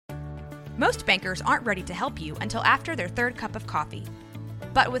Most bankers aren't ready to help you until after their third cup of coffee.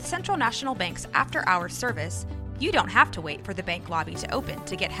 But with Central National Bank's after-hours service, you don't have to wait for the bank lobby to open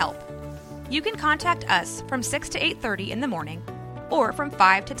to get help. You can contact us from 6 to 8:30 in the morning or from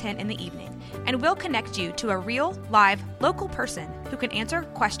 5 to 10 in the evening, and we'll connect you to a real, live, local person who can answer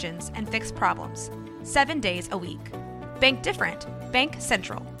questions and fix problems 7 days a week. Bank different. Bank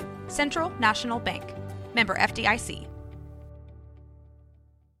Central. Central National Bank. Member FDIC.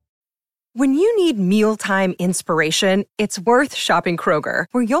 When you need mealtime inspiration, it's worth shopping Kroger,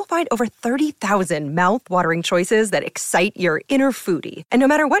 where you'll find over 30,000 mouth-watering choices that excite your inner foodie. And no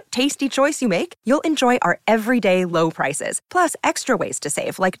matter what tasty choice you make, you'll enjoy our everyday low prices, plus extra ways to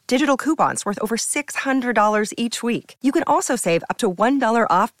save, like digital coupons worth over $600 each week. You can also save up to $1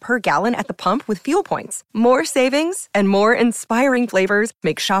 off per gallon at the pump with fuel points. More savings and more inspiring flavors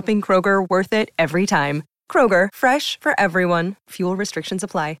make shopping Kroger worth it every time. Kroger, fresh for everyone. Fuel restrictions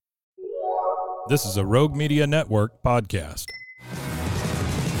apply. This is a Rogue Media Network podcast.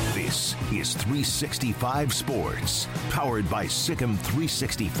 This is 365 Sports, powered by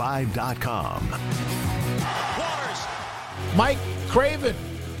Sikkim365.com. Waters. Mike Craven,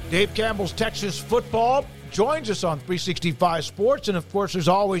 Dave Campbell's Texas Football, joins us on 365 Sports. And, of course, there's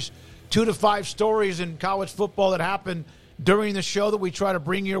always 2 to 5 stories in college football that happen during the show that we try to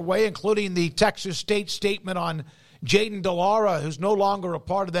bring your way, including the Texas State statement on Jaden DeLaura, who's no longer a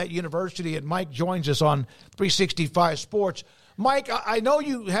part of that university, and Mike joins us on 365 Sports. Mike, I know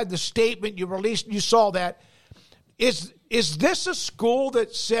you had the statement you released, you saw that. Is this a school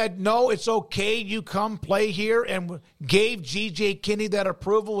that said, no, it's okay, you come play here, and gave G.J. Kinney that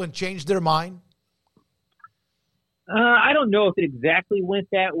approval and changed their mind? I don't know if it exactly went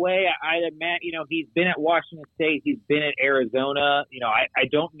that way. I imagine, he's been at Washington State. He's been at Arizona. I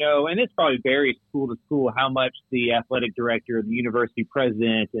don't know. And this probably varies school to school how much the athletic director, the university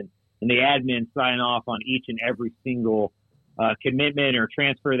president, and the admin sign off on each and every single commitment or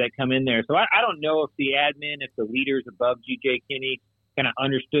transfer that come in there. So I don't know if the admin, if the leaders above G.J. Kinney kind of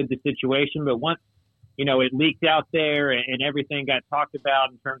understood the situation. But once, it leaked out there and everything got talked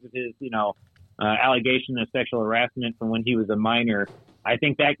about in terms of his, allegation of sexual harassment from when he was a minor, I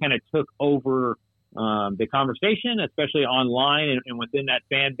think that kind of took over the conversation, especially online and within that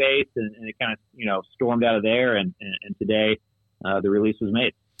fan base, and it kind of, stormed out of there, and today the release was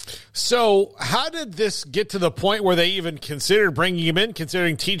made. So how did this get to the point where they even considered bringing him in,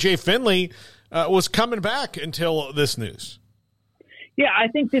 considering TJ Finley was coming back until this news? Yeah, I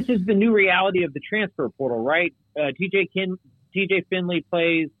think this is the new reality of the transfer portal, right? TJ Finley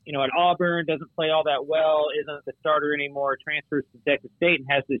plays, at Auburn, doesn't play all that well, isn't the starter anymore, transfers to Texas State and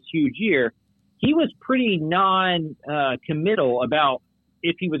has this huge year. He was pretty non-committal about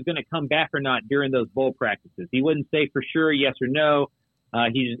if he was going to come back or not during those bowl practices. He wouldn't say for sure yes or no.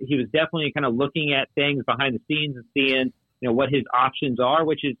 He was definitely kind of looking at things behind the scenes and seeing, what his options are,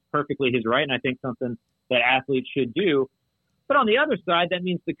 which is perfectly his right, and I think something that athletes should do. But on the other side, that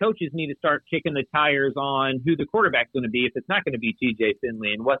means the coaches need to start kicking the tires on who the quarterback's going to be if it's not going to be TJ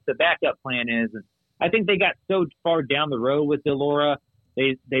Finley and what the backup plan is. And I think they got so far down the road with DeLaura,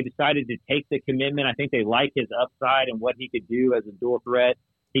 they decided to take the commitment. I think they like his upside and what he could do as a dual threat.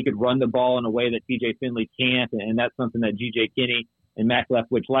 He could run the ball in a way that TJ Finley can't, and that's something that G.J. Kinney and Mac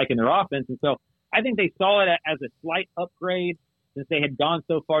Leftwich like in their offense. And so I think they saw it as a slight upgrade. Since they had gone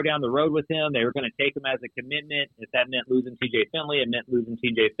so far down the road with him, they were going to take him as a commitment. If that meant losing TJ Finley, it meant losing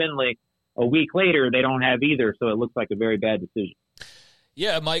TJ Finley. A week later, they don't have either, so it looks like a very bad decision.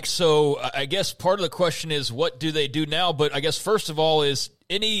 Yeah, Mike, so I guess part of the question is what do they do now? But I guess first of all is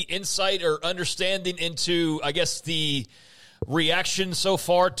any insight or understanding into, I guess, the reaction so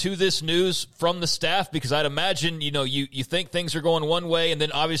far to this news from the staff? Because I'd imagine, you think things are going one way, and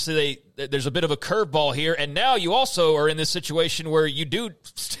then obviously there's a bit of a curveball here, and now you also are in this situation where you do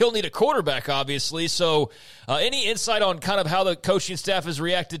still need a quarterback, obviously. So any insight on kind of how the coaching staff has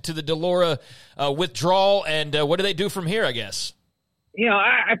reacted to the DeLaura withdrawal, and what do they do from here, I guess?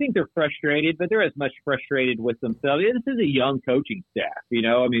 I think they're frustrated, but they're as much frustrated with themselves. This is a young coaching staff,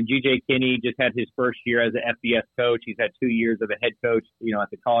 G.J. Kinney just had his first year as an FBS coach. He's had 2 years of a head coach, at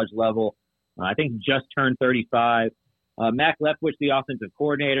the college level. I think he just turned 35. Mac Leftwich, the offensive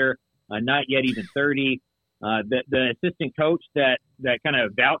coordinator, not yet even 30. The assistant coach that kind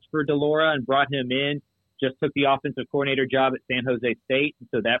of vouched for DeLaura and brought him in just took the offensive coordinator job at San Jose State.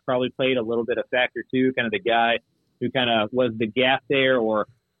 So that probably played a little bit of factor too, kind of the guy who kind of was the gap there, or,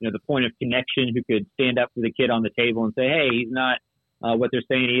 the point of connection, who could stand up to the kid on the table and say, hey, he's not what they're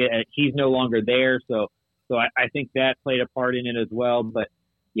saying. He's no longer there. So I think that played a part in it as well. But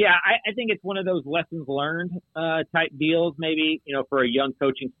Yeah, I think it's one of those lessons learned type deals, maybe, for a young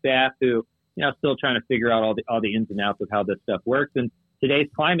coaching staff who, still trying to figure out all the ins and outs of how this stuff works. And today's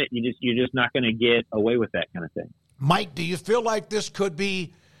climate, you're just not going to get away with that kind of thing. Mike, do you feel like this could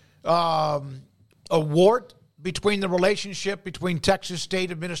be a wart between the relationship between Texas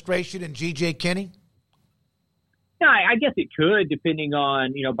State administration and G.J. Kinney? Yeah, I guess it could, depending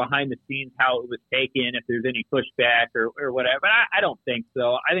on, behind the scenes, how it was taken, if there's any pushback or whatever. But I don't think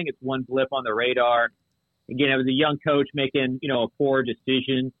so. I think it's one blip on the radar. Again, it was a young coach making, a poor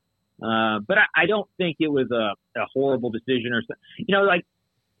decision. But I don't think it was a horrible decision or something. Like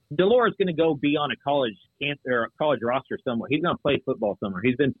Delores going to go be on a college roster somewhere. He's going to play football somewhere.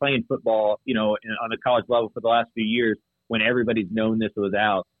 He's been playing football, on the college level for the last few years when everybody's known this was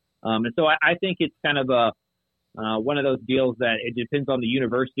out. And so I think it's kind of one of those deals that it depends on the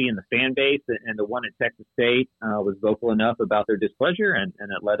university and the fan base, and the one at Texas State was vocal enough about their displeasure, and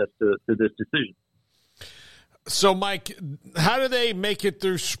it led us to this decision. So, Mike, how do they make it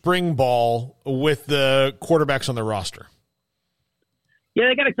through spring ball with the quarterbacks on the roster? Yeah,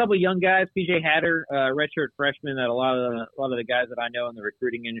 they got a couple of young guys. PJ Hatter, redshirt freshman, that a lot of the guys that I know in the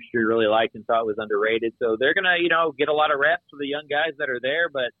recruiting industry really liked and thought was underrated. So they're gonna, get a lot of reps for the young guys that are there,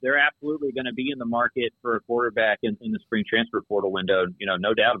 but they're absolutely going to be in the market for a quarterback in the spring transfer portal window.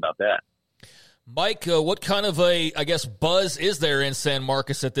 No doubt about that. Mike, what kind of buzz is there in San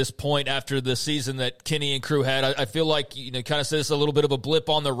Marcos at this point after the season that Kenny and crew had? I feel like, kind of says a little bit of a blip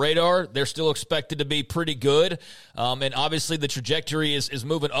on the radar. They're still expected to be pretty good. And obviously the trajectory is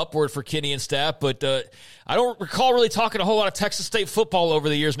moving upward for Kenny and staff, but I don't recall really talking a whole lot of Texas State football over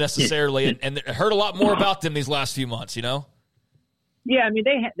the years necessarily, and heard a lot more about them these last few months, Yeah, I mean,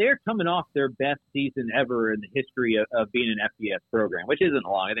 they're coming off their best season ever in the history of being an FBS program, which isn't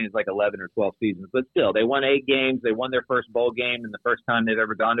long. I think it's like 11 or 12 seasons. But still, they won 8 games. They won their first bowl game, and the first time they've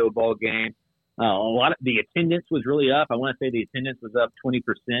ever gone to a bowl game. A lot of the attendance was really up. I want to say the attendance was up 20%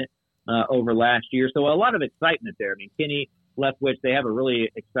 over last year. So a lot of excitement there. I mean, Kenny Leftwich, they have a really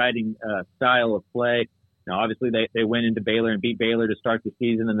exciting style of play. Now, obviously, they went into Baylor and beat Baylor to start the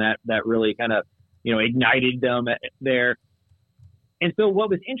season, and that really kind of ignited them there. And so what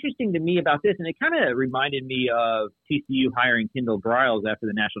was interesting to me about this, and it kind of reminded me of TCU hiring Kendall Briles after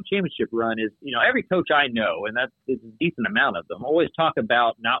the national championship run, is, every coach I know, and that's a decent amount of them, always talk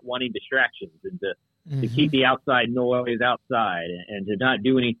about not wanting distractions and to keep the outside noise outside and to not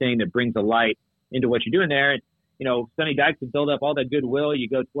do anything that brings a light into what you're doing there. And, Sonny Dykes would build up all that goodwill. You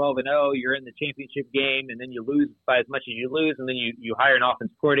go 12-0, you're in the championship game, and then you lose by as much as you lose, and then you hire an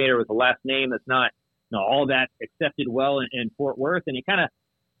offense coordinator with a last name that's not all that accepted well in Fort Worth, and it kind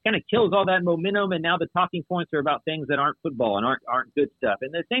of kills all that momentum. And now the talking points are about things that aren't football and aren't good stuff.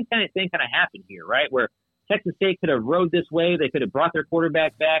 And the same kind of thing kind of happened here, right? Where Texas State could have rode this wave, they could have brought their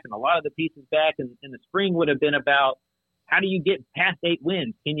quarterback back and a lot of the pieces back, and the spring would have been about how do you get past 8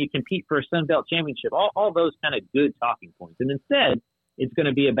 wins? Can you compete for a Sun Belt championship? All those kind of good talking points. And instead, it's going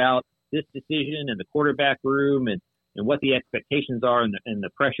to be about this decision and the quarterback room and what the expectations are and the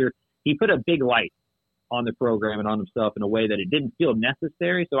pressure. He put a big light on the program and on himself in a way that it didn't feel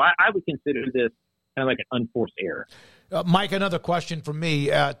necessary. So I would consider this kind of like an unforced error. Mike, another question from me.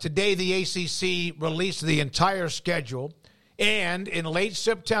 Today, the ACC released the entire schedule, and in late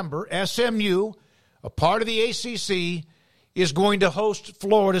September, SMU, a part of the ACC, is going to host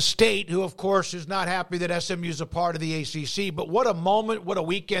Florida State, who, of course, is not happy that SMU is a part of the ACC. But what a moment, what a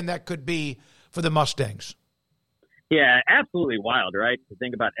weekend that could be for the Mustangs. Yeah, absolutely wild, right? To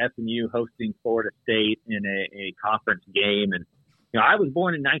think about SMU hosting Florida State in a conference game. And, I was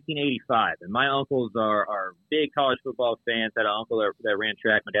born in 1985, and my uncles are big college football fans. I had an uncle that ran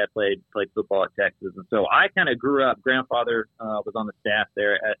track. My dad played football at Texas. And so I kind of grew up. Grandfather was on the staff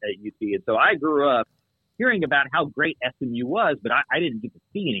there at UT. And so I grew up hearing about how great SMU was, but I didn't get to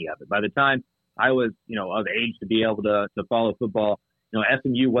see any of it. By the time I was, of age to be able to follow football,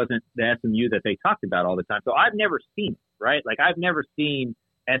 SMU wasn't the SMU that they talked about all the time. So I've never seen it, right? Like I've never seen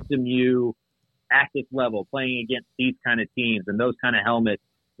SMU at this level playing against these kind of teams and those kind of helmets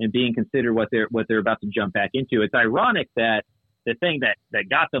and being considered what they're about to jump back into. It's ironic that the thing that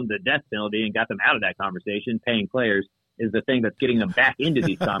got them the death penalty and got them out of that conversation, paying players, is the thing that's getting them back into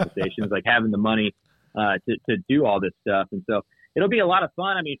these conversations, like having the money to do all this stuff. And so it'll be a lot of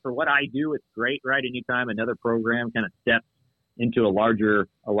fun. I mean, for what I do, it's great, right? Anytime another program kind of steps into a larger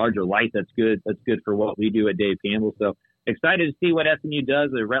light, that's good. That's good for what we do at Dave Campbell. So excited to see what SMU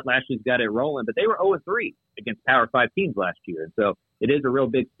does. Rhett Lashley's got it rolling, but they were 0-3 against Power 5 teams last year. And so it is a real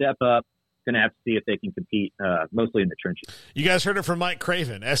big step up. going to have to see if they can compete mostly in the trenches. You guys heard it from Mike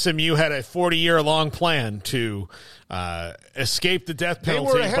Craven. SMU had a 40-year-long plan to escape the death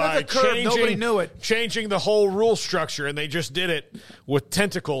penalty by Nobody knew it. changing the whole rule structure, and they just did it with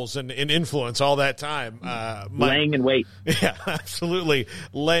tentacles and influence all that time. Laying in wait. Yeah, absolutely.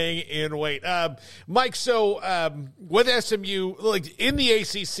 Laying in wait. Mike, so with SMU, like in the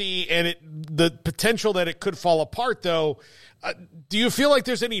ACC and the potential that it could fall apart, though, do you feel like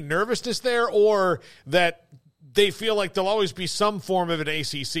there's any nervousness there, or that they feel like there'll always be some form of an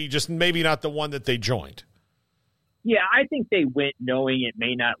ACC, just maybe not the one that they joined? Yeah, I think they went knowing it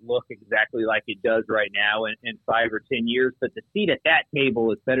may not look exactly like it does right now in 5 or 10 years, but the seat at that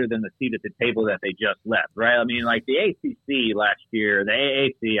table is better than the seat at the table that they just left, right? I mean, like the ACC last year, the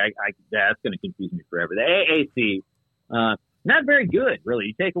AAC, that's going to confuse me forever. The AAC, not very good, really.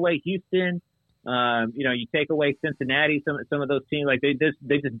 You take away Houston, you take away Cincinnati, some of those teams, like they just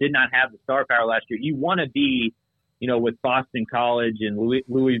did not have the star power last year. You want to be, with Boston College and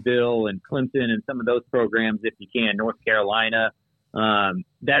Louisville and Clemson and some of those programs if you can, North Carolina.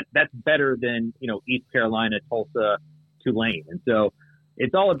 That's better than, East Carolina, Tulsa, Tulane. And so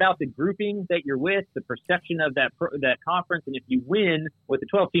it's all about the grouping that you're with, the perception of that conference. And if you win with the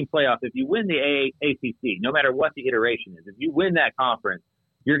 12-team playoff, if you win the ACC, no matter what the iteration is, if you win that conference,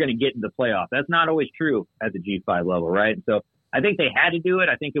 you're going to get into the playoff. That's not always true at the G5 level, right? And so I think they had to do it.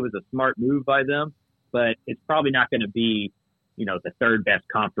 I think it was a smart move by them, but it's probably not going to be, the third best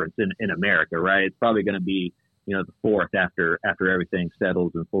conference in America, right? It's probably going to be, the fourth after everything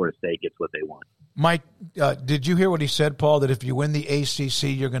settles and Florida State gets what they want. Mike, did you hear what he said, Paul, that if you win the ACC,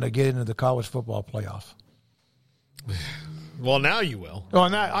 you're going to get into the college football playoff? Well, now you will. Oh,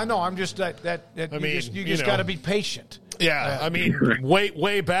 I know. I'm just you just got to be patient. Yeah, I mean,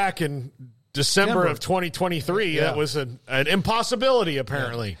 way back in December of 2023, that was an impossibility,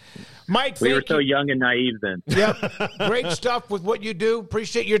 apparently. Yeah. Mike, we were so young and naive then. Yep. Great stuff with what you do.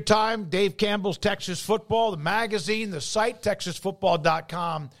 Appreciate your time. Dave Campbell's Texas Football, the magazine, the site,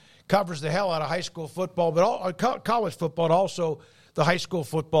 TexasFootball.com, covers the hell out of high school football, but college football, but also the high school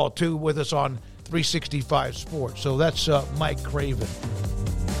football, too, with us on 365 Sports. So that's Mike Craven.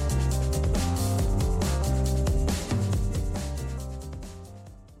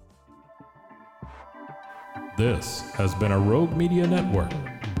 This has been a Rogue Media Network